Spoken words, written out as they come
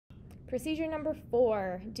Procedure number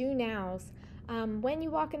 4, do nows. When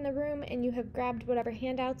you walk in the room and you have grabbed whatever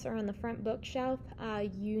handouts are on the front bookshelf,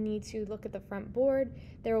 you need to look at the front board.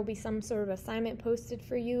 There will be some sort of assignment posted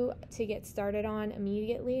for you to get started on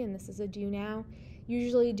immediately, and this is a do now.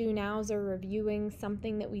 Usually do nows are reviewing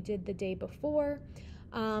something that we did the day before.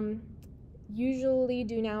 Usually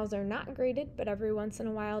do nows are not graded, but every once in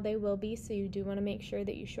a while they will be, so you do want to make sure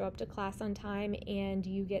that you show up to class on time and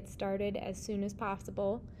you get started as soon as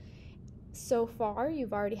possible. So far,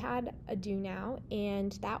 you've already had a do now,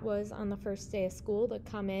 and that was on the first day of school to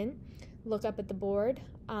come in, look up at the board,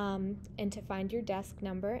 and to find your desk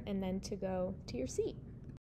number, and then to go to your seat.